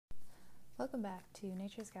Welcome back to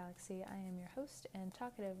Nature's Galaxy. I am your host and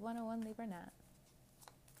talkative 101 Libra Nat.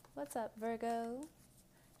 What's up, Virgo?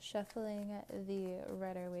 Shuffling the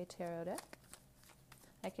Rider-Waite Tarot deck.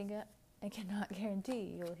 I cannot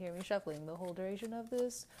guarantee you'll hear me shuffling the whole duration of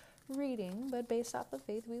this reading, but based off of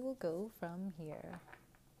faith, we will go from here.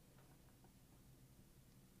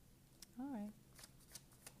 All right.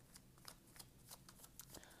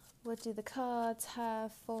 What do the cards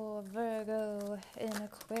have for Virgo in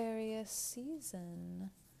Aquarius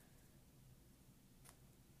season?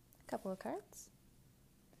 A couple of cards.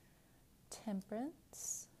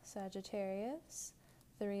 Temperance, Sagittarius,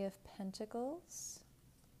 Three of Pentacles,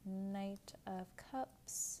 Knight of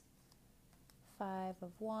Cups, Five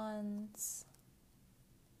of Wands,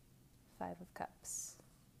 Five of Cups.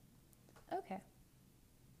 Okay.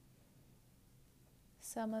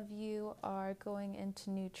 Some of you are going into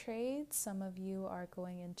new trades. Some of you are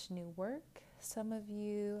going into new work. Some of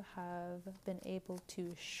you have been able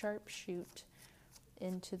to sharpshoot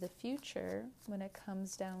into the future when it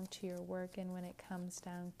comes down to your work and when it comes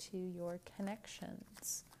down to your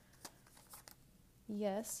connections.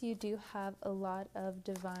 Yes, you do have a lot of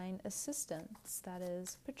divine assistance that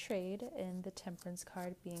is portrayed in the Temperance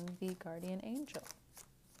card being the guardian angel.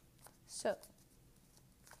 So,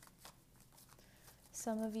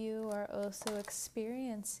 some of you are also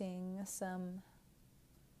experiencing some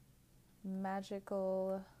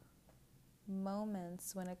magical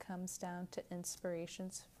moments when it comes down to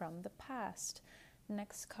inspirations from the past.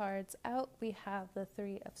 Next cards out, we have the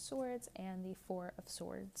Three of Swords and the Four of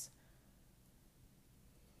Swords.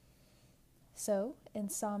 So,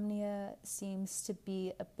 insomnia seems to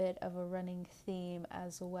be a bit of a running theme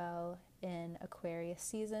as well in Aquarius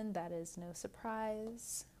season. That is no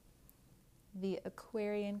surprise. The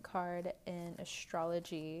Aquarian card in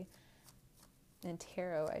astrology, in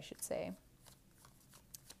tarot I should say,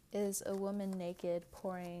 is a woman naked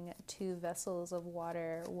pouring two vessels of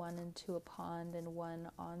water, one into a pond and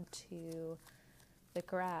one onto the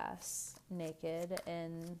grass, naked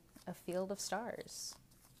in a field of stars.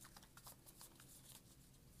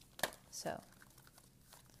 So,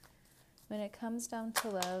 when it comes down to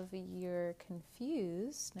love, you're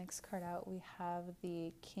confused. Next card out, we have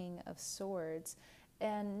the King of Swords.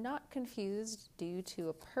 And not confused due to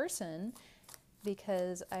a person,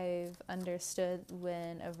 because I've understood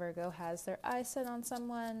when a Virgo has their eyes set on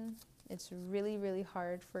someone, it's really, really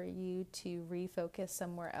hard for you to refocus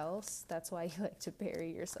somewhere else. That's why you like to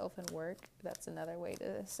bury yourself in work. That's another way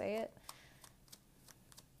to say it.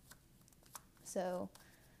 So,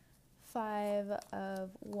 Five of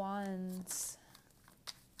Wands.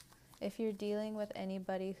 If you're dealing with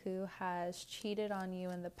anybody who has cheated on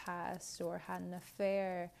you in the past or had an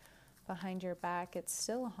affair behind your back, it's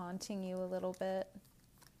still haunting you a little bit.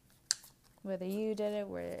 Whether you did it,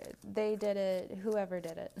 whether they did it, whoever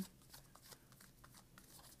did it.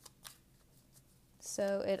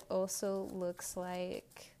 So it also looks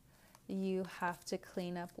like you have to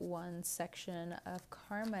clean up one section of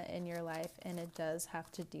karma in your life, and it does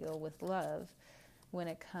have to deal with love when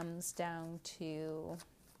it comes down to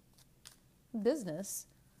business.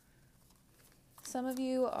 Some of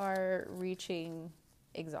you are reaching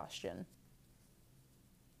exhaustion.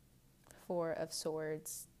 Four of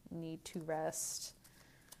Swords, need to rest.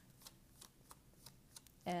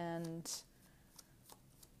 And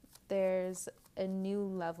there's a new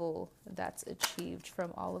level that's achieved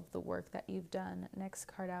from all of the work that you've done. Next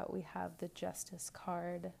card out, we have the Justice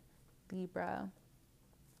card, Libra.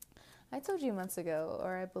 I told you months ago,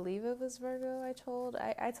 or I believe it was Virgo I told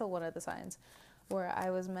one of the signs, where I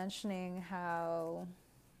was mentioning how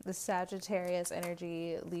the Sagittarius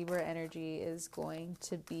energy, Libra energy is going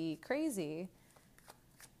to be crazy.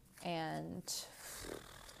 And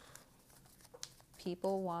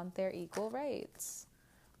people want their equal rights.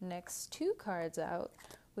 Next two cards out,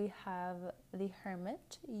 we have the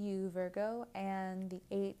Hermit, you Virgo, and the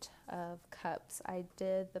Eight of Cups. I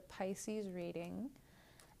did the Pisces reading,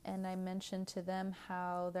 and I mentioned to them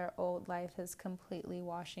how their old life is completely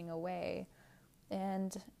washing away.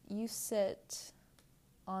 And you sit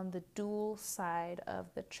on the dual side of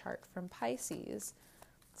the chart from Pisces.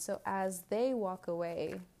 So as they walk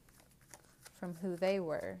away from who they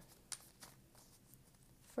were,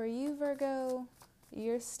 for you, Virgo,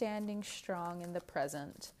 you're standing strong in the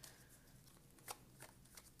present,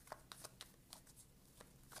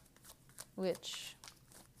 which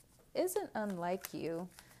isn't unlike you.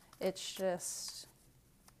 It's just,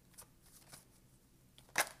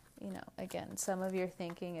 again, some of your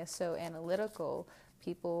thinking is so analytical,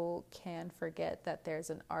 people can forget that there's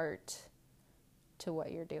an art to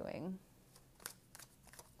what you're doing.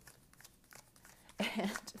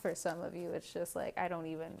 And for some of you, it's just like, I don't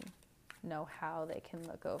even know how they can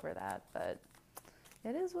look over that, but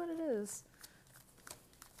it is what it is.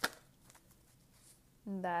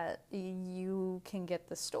 That you can get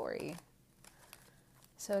the story.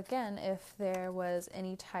 So again, if there was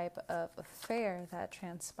any type of affair that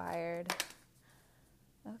transpired,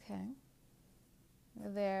 okay,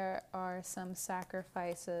 there are some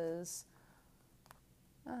sacrifices.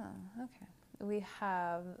 Oh, okay. We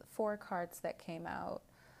have 4 cards that came out.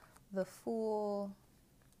 The Fool,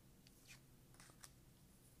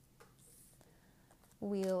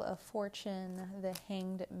 Wheel of Fortune, the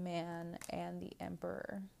Hanged Man, and the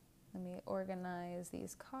Emperor. Let me organize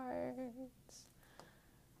these cards.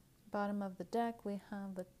 Bottom of the deck, we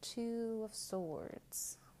have the 2 of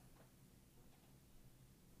Swords.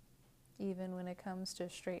 Even when it comes to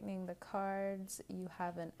straightening the cards, you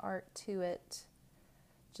have an art to it.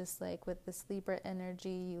 Just like with this Libra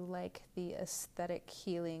energy, you like the aesthetic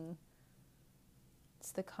healing.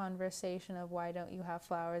 It's the conversation of, why don't you have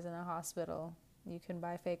flowers in a hospital? You can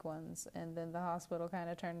buy fake ones. And then the hospital kind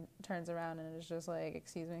of turns around and it's just like,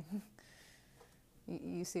 excuse me,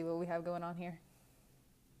 you see what we have going on here?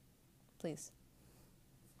 Please.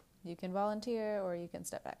 You can volunteer or you can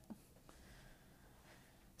step back.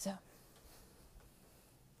 So,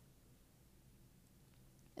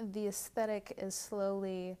 the aesthetic is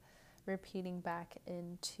slowly repeating back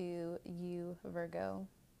into you, Virgo.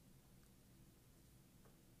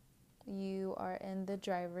 You are in the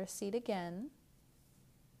driver's seat again.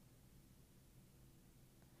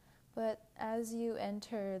 But as you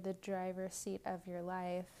enter the driver's seat of your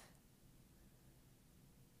life,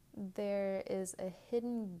 there is a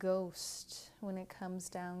hidden ghost when it comes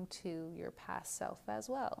down to your past self as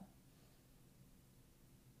well.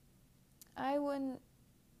 I wouldn't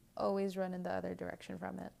always run in the other direction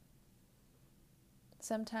from it.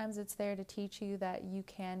 Sometimes it's there to teach you that you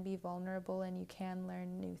can be vulnerable and you can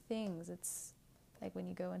learn new things. It's like when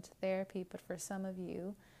you go into therapy, but for some of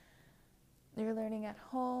you, you're learning at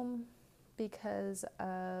home because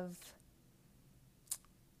of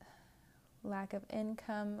lack of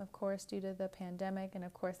income, of course, due to the pandemic, and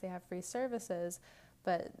of course they have free services,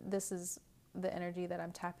 but this is the energy that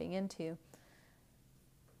I'm tapping into.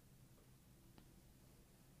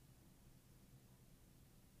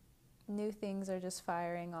 New things are just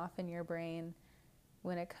firing off in your brain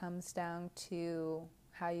when it comes down to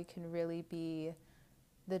how you can really be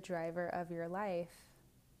the driver of your life.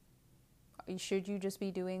 Should you just be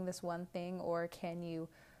doing this one thing, or can you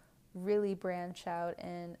really branch out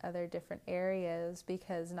in other different areas?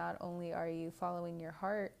 Because not only are you following your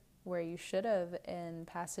heart where you should have in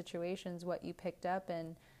past situations, what you picked up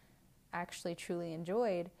and actually truly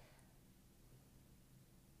enjoyed.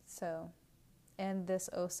 So, and this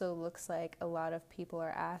also looks like a lot of people are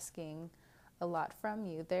asking a lot from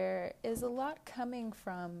you. There is a lot coming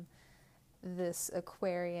from this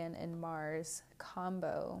Aquarian and Mars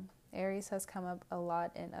combo. Aries has come up a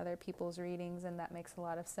lot in other people's readings, and that makes a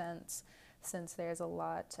lot of sense since there's a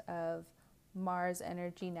lot of Mars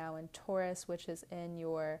energy now in Taurus, which is in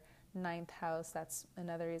your 9th house. That's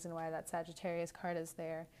another reason why that Sagittarius card is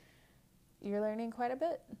there. You're learning quite a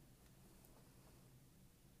bit.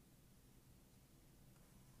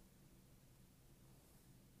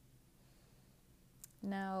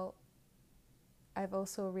 Now, I've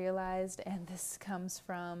also realized, and this comes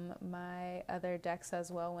from my other decks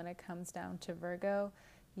as well, when it comes down to Virgo,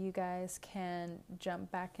 you guys can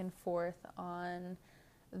jump back and forth on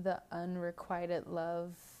the unrequited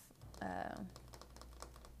love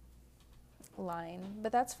line.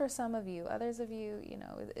 But that's for some of you. Others of you, you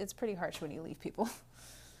know, it's pretty harsh when you leave people.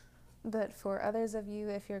 But for others of you,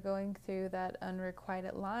 if you're going through that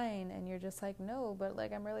unrequited line and you're just like, no, but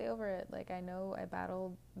like, I'm really over it. Like, I know I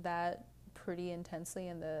battled that pretty intensely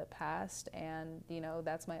in the past, and you know,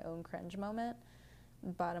 that's my own cringe moment.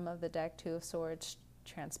 Bottom of the deck, 2 of Swords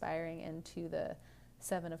transpiring into the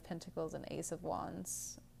 7 of Pentacles and Ace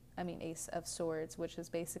of Swords, which is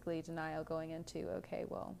basically denial going into, okay,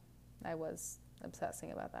 well, I was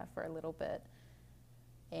obsessing about that for a little bit,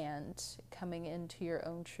 and coming into your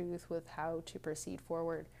own truth with how to proceed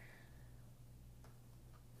forward.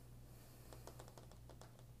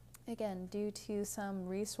 Again, due to some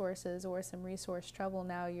resources or some resource trouble,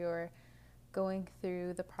 now you're going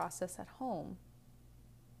through the process at home.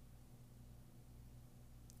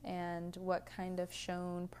 And what kind of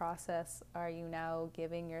shown process are you now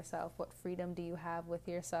giving yourself? What freedom do you have with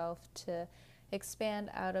yourself to expand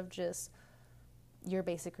out of just your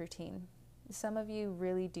basic routine? Some of you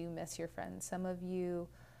really do miss your friends. Some of you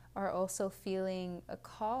are also feeling a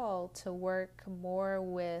call to work more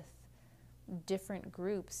with different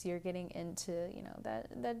groups. You're getting into,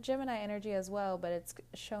 that Gemini energy as well, but it's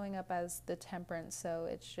showing up as the Temperance, so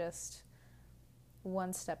it's just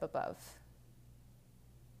one step above.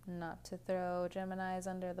 Not to throw Geminis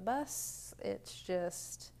under the bus, it's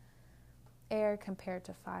just air compared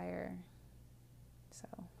to fire. So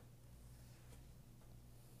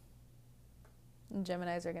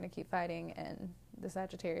Geminis are going to keep fighting, and the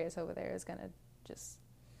Sagittarius over there is going to just,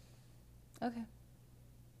 okay,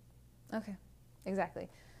 exactly.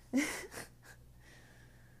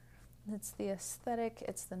 It's the aesthetic,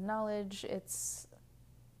 it's the knowledge, it's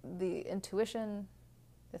the intuition,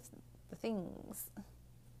 it's the things.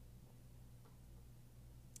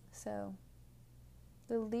 So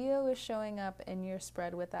the Leo is showing up in your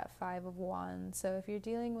spread with that 5 of Wands. So if you're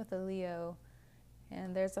dealing with a Leo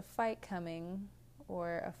and there's a fight coming,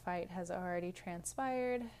 or a fight has already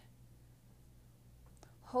transpired,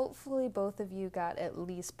 hopefully both of you got at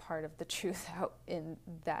least part of the truth out in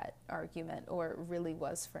that argument, or it really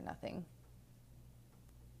was for nothing.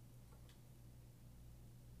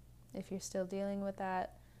 If you're still dealing with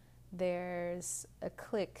that, there's a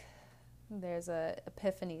click, there's a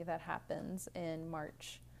epiphany that happens in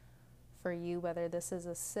March for you, whether this is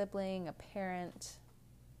a sibling, a parent,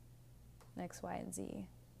 X, Y, and Z.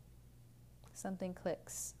 Something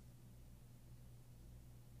clicks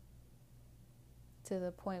to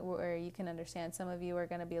the point where you can understand. Some of you are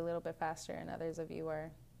going to be a little bit faster, and others of you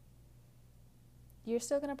are, you're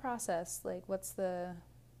still going to process, like, what's the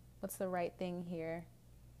right thing here.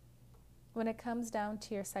 When it comes down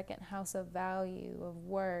to your second house of value, of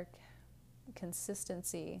work,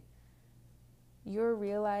 consistency, you're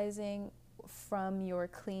realizing from your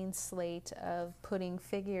clean slate of putting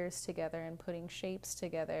figures together and putting shapes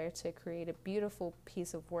together to create a beautiful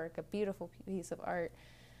piece of work, a beautiful piece of art,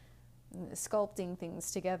 sculpting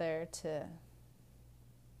things together, to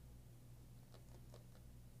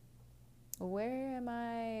where am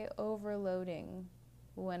I overloading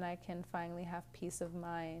when I can finally have peace of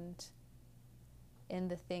mind in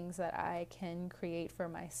the things that I can create for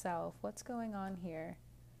myself? What's going on here?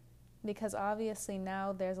 Because obviously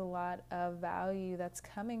now there's a lot of value that's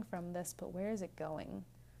coming from this, but where is it going?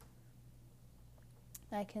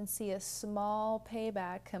 I can see a small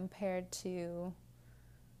payback compared to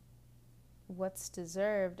what's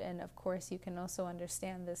deserved. And of course you can also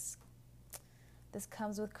understand this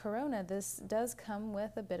comes with Corona. This does come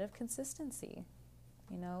with a bit of consistency.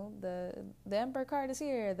 The Emperor card is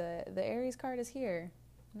here, the Aries card is here.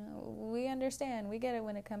 We understand, we get it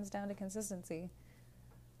when it comes down to consistency.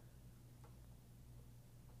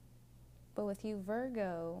 But with you,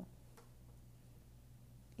 Virgo,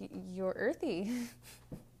 you're earthy.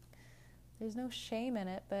 There's no shame in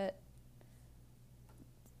it, but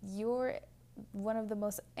you're one of the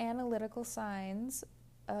most analytical signs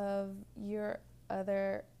of your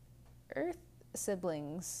other earth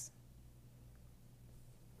siblings.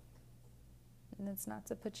 And it's not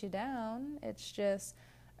to put you down, it's just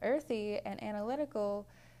earthy and analytical.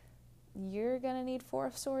 You're going to need 4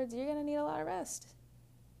 of Swords, you're going to need a lot of rest.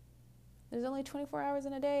 There's only 24 hours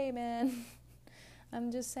in a day, man.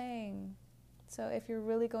 I'm just saying. So if you're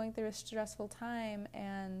really going through a stressful time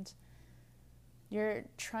and you're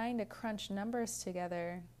trying to crunch numbers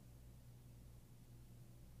together,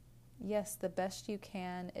 yes, the best you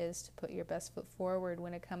can is to put your best foot forward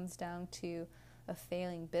when it comes down to a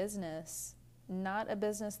failing business. Not a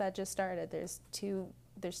business that just started. There's two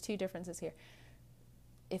differences here.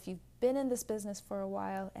 If you've been in this business for a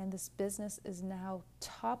while and this business is now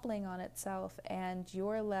toppling on itself and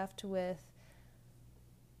you're left with,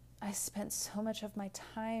 I spent so much of my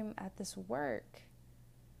time at this work,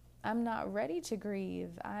 I'm not ready to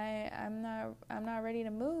grieve, I'm not ready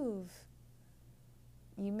to move,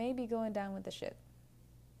 you may be going down with the ship.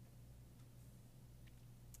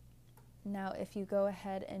 Now, if you go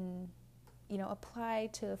ahead and apply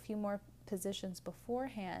to a few more positions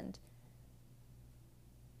beforehand,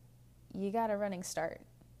 you got a running start.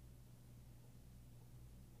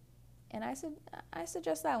 And I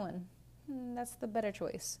suggest that one. That's the better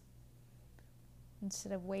choice.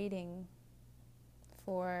 Instead of waiting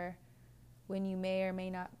for when you may or may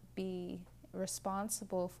not be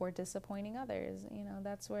responsible for disappointing others.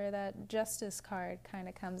 That's where that Justice card kind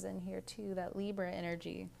of comes in here too, that Libra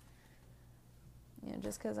energy.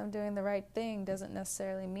 Just because I'm doing the right thing doesn't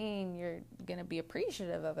necessarily mean you're going to be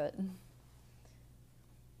appreciative of it.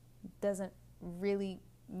 Doesn't really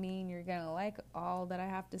mean you're going to like all that I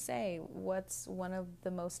have to say. What's one of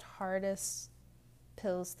the most hardest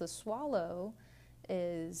pills to swallow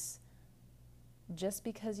is just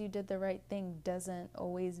because you did the right thing doesn't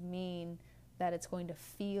always mean that it's going to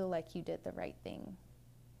feel like you did the right thing.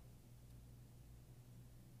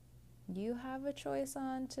 you have a choice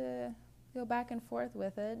on to go back and forth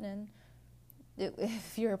with it. And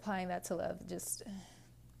if you're applying that to love, just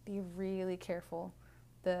be really careful.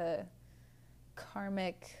 The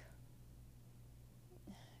karmic,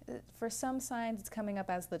 for some signs, it's coming up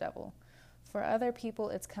as the devil. For other people,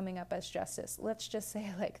 it's coming up as justice. Let's just say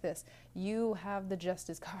it like this. You have the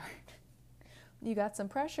justice card. You got some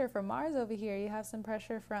pressure from Mars over here. You have some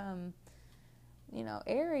pressure from,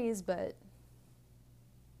 Aries, but,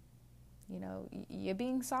 you're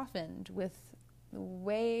being softened with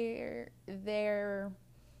where they're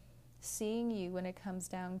seeing you when it comes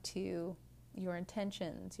down to your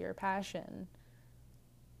intentions, your passion.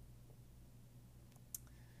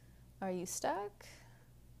 Are you stuck?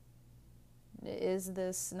 Is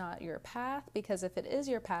this not your path? Because if it is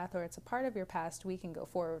your path or it's a part of your past, we can go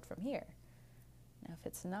forward from here. Now, if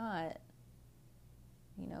it's not,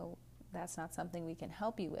 that's not something we can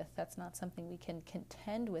help you with. That's not something we can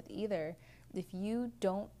contend with either. If you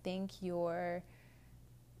don't think you're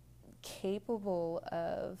capable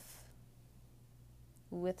of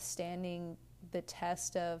withstanding the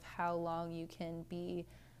test of how long you can be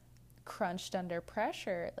crunched under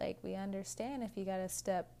pressure, like, we understand if you got to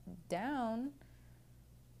step down,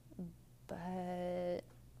 but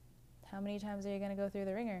how many times are you going to go through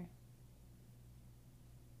the ringer?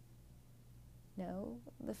 No,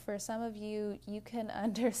 for some of you, you can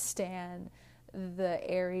understand the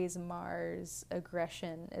Aries Mars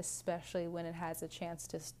aggression, especially when it has a chance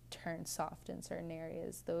to turn soft in certain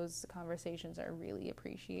areas. Those conversations are really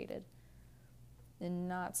appreciated and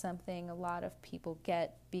not something a lot of people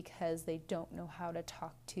get because they don't know how to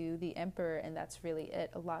talk to the Emperor, and that's really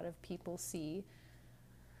it. A lot of people see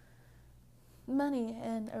money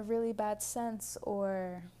in a really bad sense,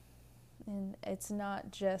 and it's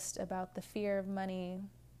not just about the fear of money.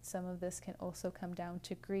 Some of this can also come down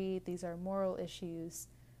to greed. These are moral issues.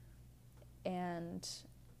 And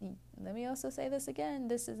let me also say this again,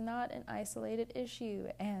 this is not an isolated issue.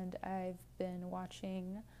 And I've been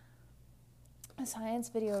watching a science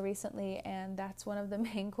video recently, and that's one of the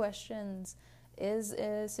main questions. Is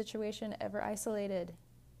a situation ever isolated?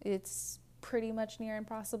 It's pretty much near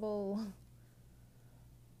impossible.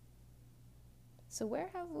 So where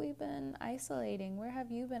have we been isolating? Where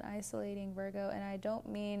have you been isolating, Virgo? And I don't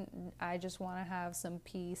mean I just want to have some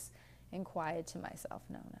peace and quiet to myself.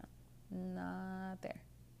 No, not there.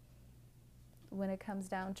 When it comes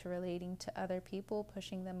down to relating to other people,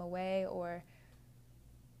 pushing them away, or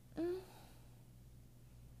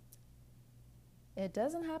it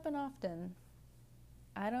doesn't happen often.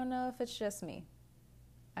 I don't know if it's just me.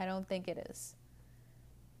 I don't think it is.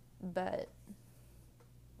 But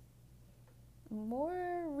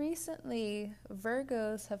more recently,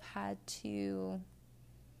 Virgos have had to,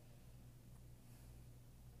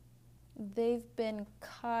 they've been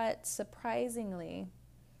caught surprisingly.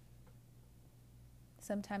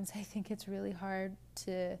 Sometimes I think it's really hard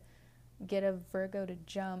to get a Virgo to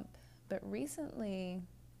jump, but recently,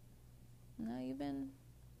 no,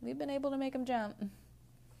 we've been able to make them jump.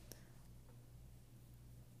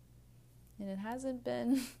 And it hasn't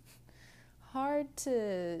been hard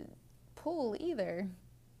to pull either.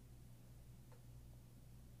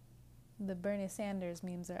 The Bernie Sanders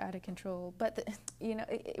memes are out of control, but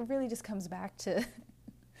it really just comes back to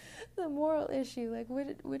the moral issue. Like,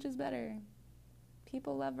 which is better?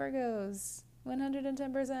 People love Virgos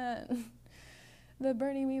 110%. The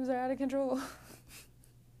Bernie memes are out of control.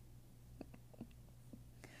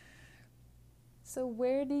 So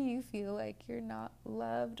where do you feel like you're not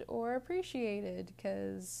loved or appreciated?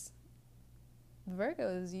 Because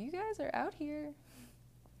Virgos, you guys are out here.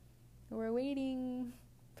 We're waiting,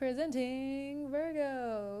 presenting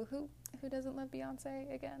Virgo. Who doesn't love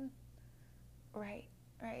Beyonce again? Right.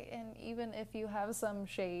 And even if you have some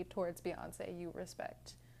shade towards Beyonce, you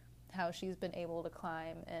respect how she's been able to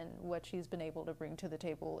climb and what she's been able to bring to the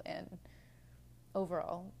table, and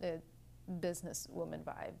overall, a businesswoman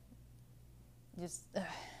vibe. Just,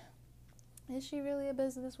 is she really a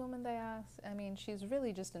businesswoman, they ask? I mean, she's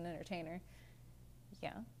really just an entertainer.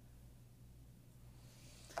 Yeah.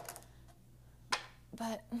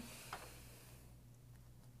 But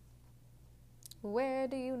where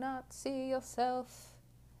do you not see yourself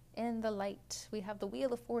in the light? We have the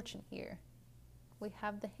Wheel of Fortune here. We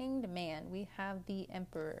have the Hanged Man. We have the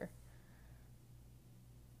Emperor.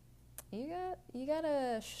 You got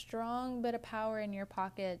a strong bit of power in your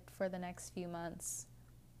pocket for the next few months.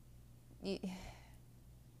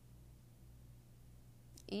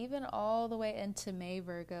 Even all the way into May,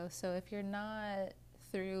 Virgo. So if you're not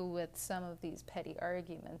through with some of these petty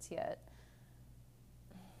arguments yet,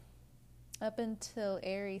 up until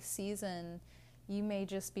Aries season, you may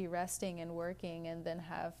just be resting and working and then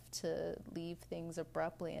have to leave things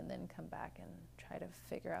abruptly and then come back and try to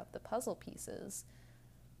figure out the puzzle pieces.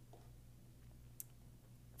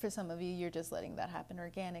 For some of you, you're just letting that happen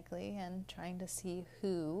organically and trying to see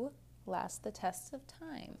who lasts the test of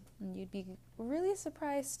time. And you'd be really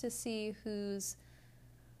surprised to see who's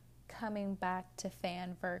coming back to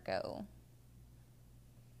fan Virgo.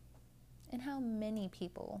 And how many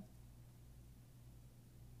people.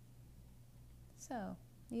 So,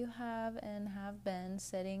 you have and have been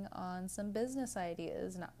sitting on some business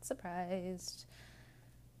ideas, not surprised.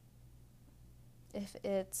 If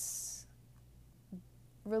it's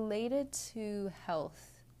related to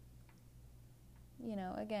health,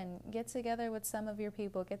 again, get together with some of your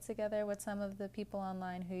people, get together with some of the people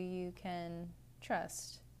online who you can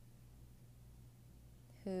trust,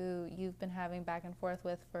 who you've been having back and forth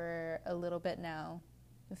with for a little bit now,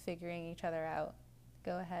 figuring each other out.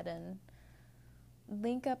 Go ahead and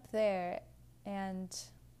link up there. And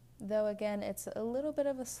though, again, it's a little bit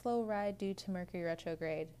of a slow ride due to Mercury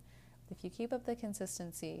retrograde, if you keep up the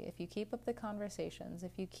consistency, if you keep up the conversations,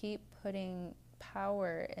 if you keep putting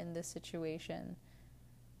power in this situation,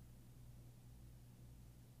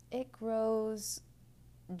 it grows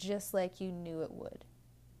just like you knew it would.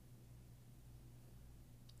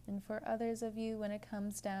 And for others of you, when it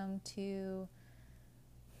comes down to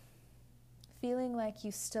feeling like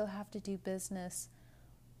you still have to do business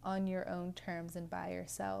on your own terms and by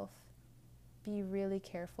yourself, be really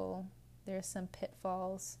careful. There's some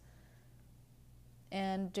pitfalls.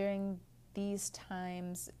 And during these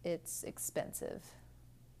times, it's expensive.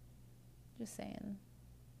 Just saying.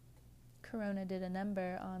 Corona did a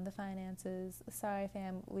number on the finances. Sorry,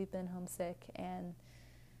 fam, we've been homesick. And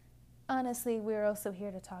honestly, we're also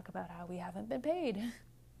here to talk about how we haven't been paid.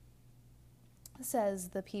 Says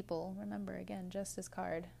the people. Remember, again, Justice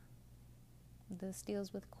card. This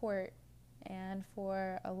deals with court. And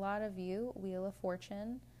for a lot of you, Wheel of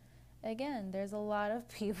Fortune. Again, there's a lot of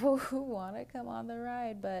people who want to come on the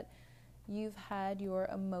ride, but you've had your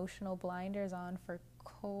emotional blinders on for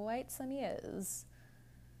quite some years.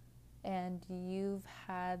 And you've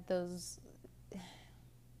had those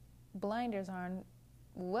blinders on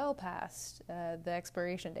well past the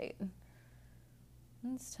expiration date.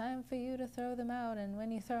 It's time for you to throw them out, and when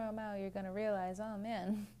you throw them out, you're going to realize, oh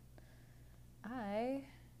man,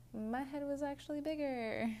 my head was actually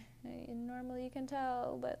bigger. Normally you can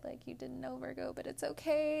tell, but you didn't know, Virgo, but it's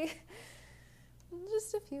okay.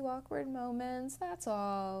 Just a few awkward moments, that's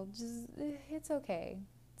all. It's okay.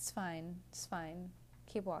 It's fine.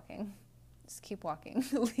 Keep walking. Just keep walking.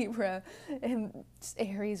 Libra and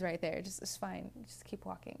Aries right there. It's fine. Just keep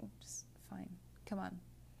walking. Just fine. Come on.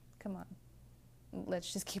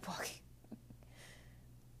 Let's just keep walking.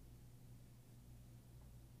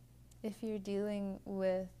 If you're dealing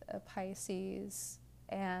with a Pisces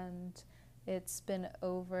and it's been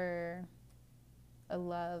over a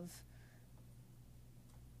love,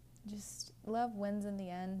 just love wins in the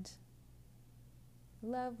end.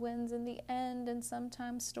 Love wins in the end, and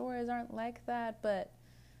sometimes stories aren't like that, but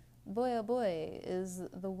boy oh boy is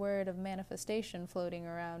the word of manifestation floating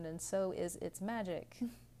around, and so is its magic.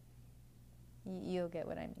 You'll get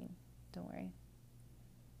what I mean. Don't worry.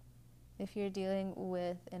 If you're dealing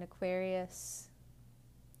with an Aquarius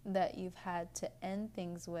that you've had to end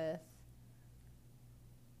things with,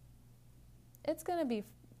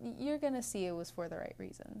 you're going to see it was for the right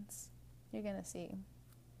reasons. You're going to see.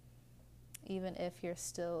 Even if you're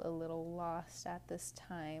still a little lost at this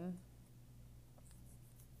time.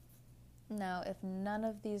 Now, if none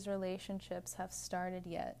of these relationships have started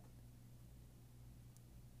yet,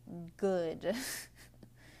 good.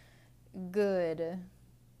 Good.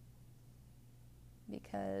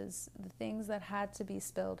 Because the things that had to be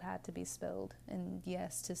spilled. And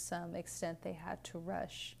yes, to some extent they had to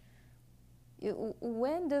rush.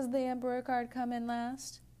 When does the Emperor card come in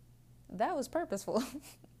last? That was purposeful.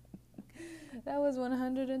 That was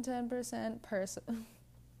 110% person.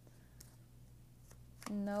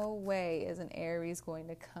 No way is an Aries going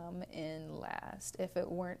to come in last if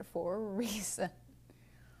it weren't for a reason.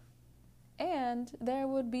 And there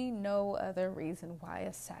would be no other reason why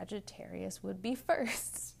a Sagittarius would be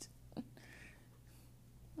first.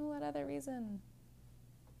 What other reason?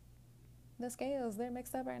 The scales, they're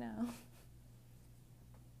mixed up right now.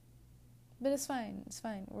 But it's fine.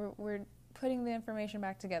 We're putting the information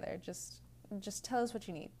back together. Just tell us what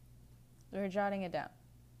you need. We're jotting it down.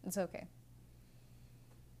 It's okay.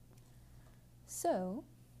 So,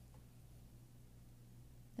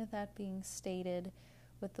 with that being stated,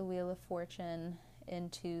 with the Wheel of Fortune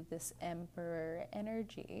into this Emperor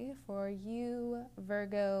energy, for you,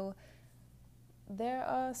 Virgo, there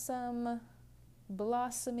are some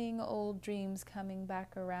blossoming old dreams coming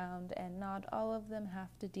back around, and not all of them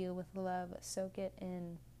have to deal with love. Soak it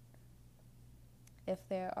in. If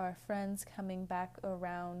there are friends coming back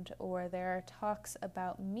around, or there are talks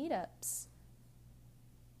about meetups,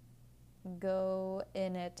 go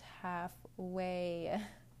in it halfway.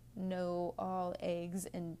 No all eggs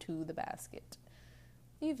into the basket.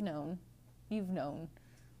 You've known.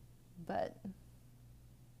 But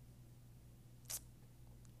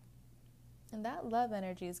and that love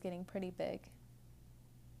energy is getting pretty big.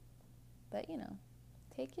 But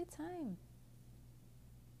take your time.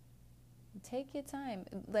 Take your time.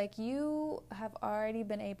 Like, you have already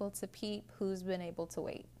been able to peep who's been able to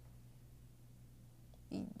wait.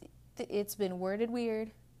 It's been worded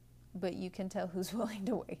weird, but you can tell who's willing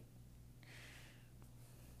to wait.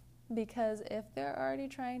 Because if they're already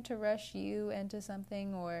trying to rush you into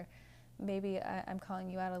something, or maybe I'm calling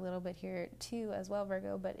you out a little bit here too as well,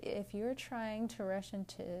 Virgo, but if you're trying to rush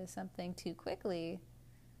into something too quickly,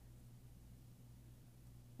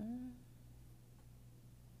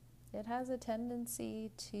 it has a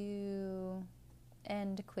tendency to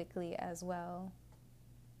end quickly as well.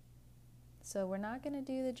 So we're not going to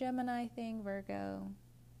do the Gemini thing, Virgo.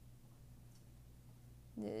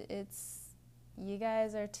 You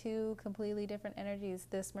guys are two completely different energies.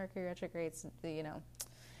 This Mercury retrograde's,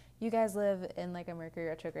 you guys live in like a Mercury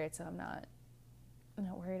retrograde, so I'm not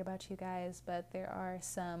worried about you guys, but there are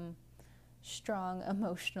some strong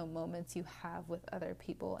emotional moments you have with other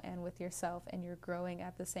people and with yourself, and you're growing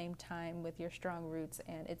at the same time with your strong roots,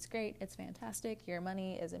 and it's great. It's fantastic. Your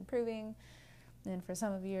money is improving. And for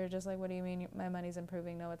some of you, you're just like, what do you mean my money's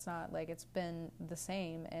improving? No, it's not. Like, it's been the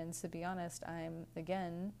same. And to be honest, I'm,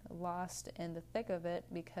 again, lost in the thick of it,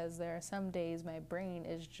 because there are some days my brain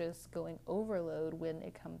is just going overload when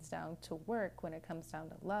it comes down to work, when it comes down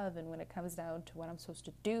to love, and when it comes down to what I'm supposed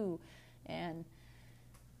to do, and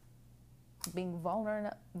being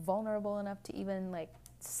vulnerable enough to even, like,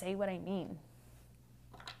 say what I mean.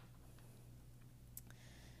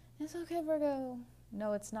 It's okay, Virgo.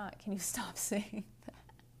 No, it's not. Can you stop saying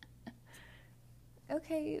that?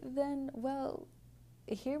 Okay, then, well,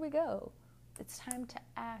 here we go. It's time to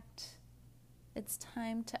act. It's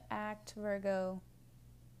time to act, Virgo.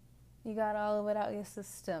 You got all of it out of your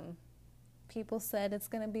system. People said it's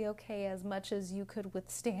going to be okay as much as you could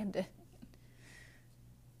withstand it.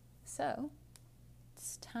 So,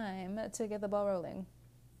 it's time to get the ball rolling.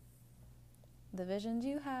 The visions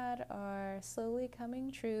you had are slowly coming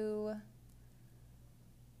true.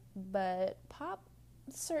 But pop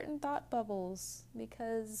certain thought bubbles,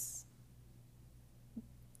 because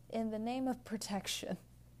in the name of protection,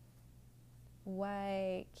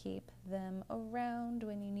 why keep them around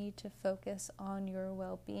when you need to focus on your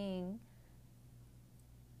well-being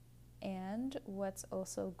and what's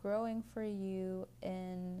also growing for you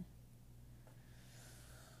in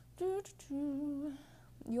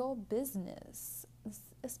your business,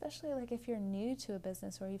 especially like if you're new to a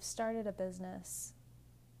business or you've started a business.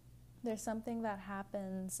 There's something that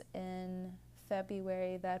happens in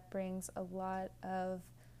February that brings a lot of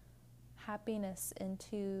happiness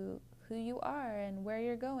into who you are and where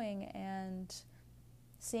you're going, and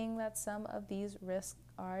seeing that some of these risks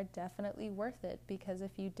are definitely worth it, because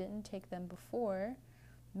if you didn't take them before,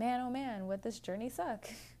 man, oh man, would this journey suck.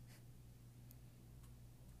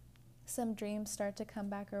 Some dreams start to come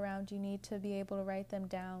back around. You need to be able to write them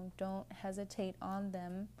down. Don't hesitate on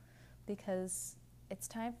them, because it's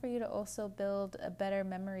time for you to also build a better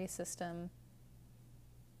memory system,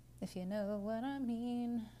 if you know what I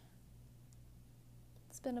mean.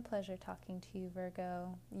 It's been a pleasure talking to you,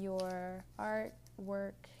 Virgo. Your art,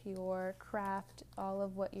 work, your craft, all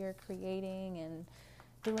of what you're creating and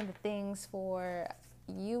doing the things for,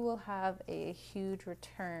 you will have a huge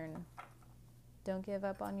return. Don't give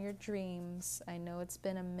up on your dreams. I know it's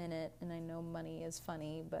been a minute, and I know money is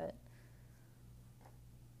funny, but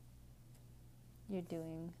you're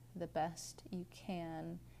doing the best you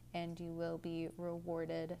can, and you will be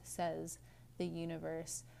rewarded, says the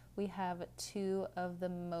universe. We have two of the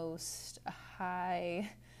most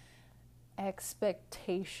high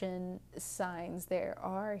expectation signs there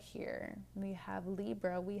are here. We have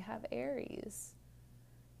Libra, we have Aries.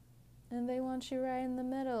 And they want you right in the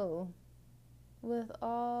middle with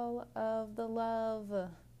all of the love.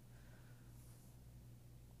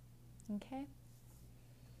 Okay?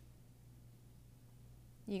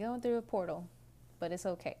 You're going through a portal, but it's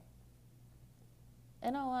okay.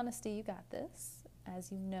 In all honesty, you got this.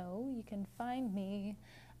 As you know, you can find me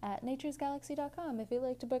at naturesgalaxy.com. If you'd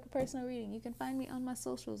like to book a personal reading, you can find me on my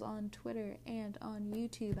socials, on Twitter and on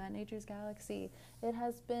YouTube at Nature's Galaxy. It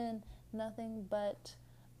has been nothing but,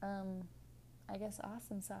 I guess,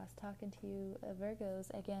 awesome sauce talking to you, Virgos.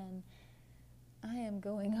 Again, I am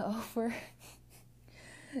going over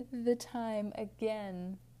the time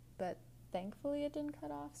again, but thankfully it didn't cut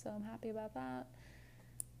off, so I'm happy about that.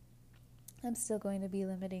 I'm still going to be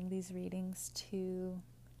limiting these readings to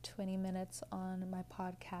 20 minutes on my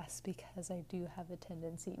podcast because I do have a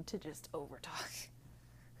tendency to just overtalk.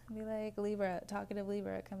 Be like, Libra, talkative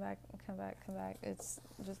Libra, come back. It's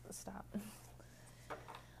just stop.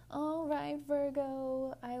 All right,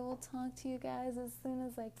 Virgo, I will talk to you guys as soon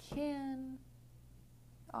as I can.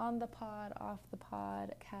 On the pod, off the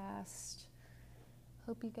podcast.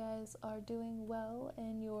 Hope you guys are doing well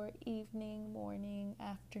in your evening, morning,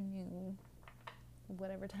 afternoon,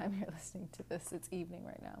 whatever time you're listening to this. It's evening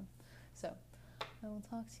right now. So I will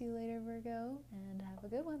talk to you later, Virgo, and have a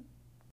good one.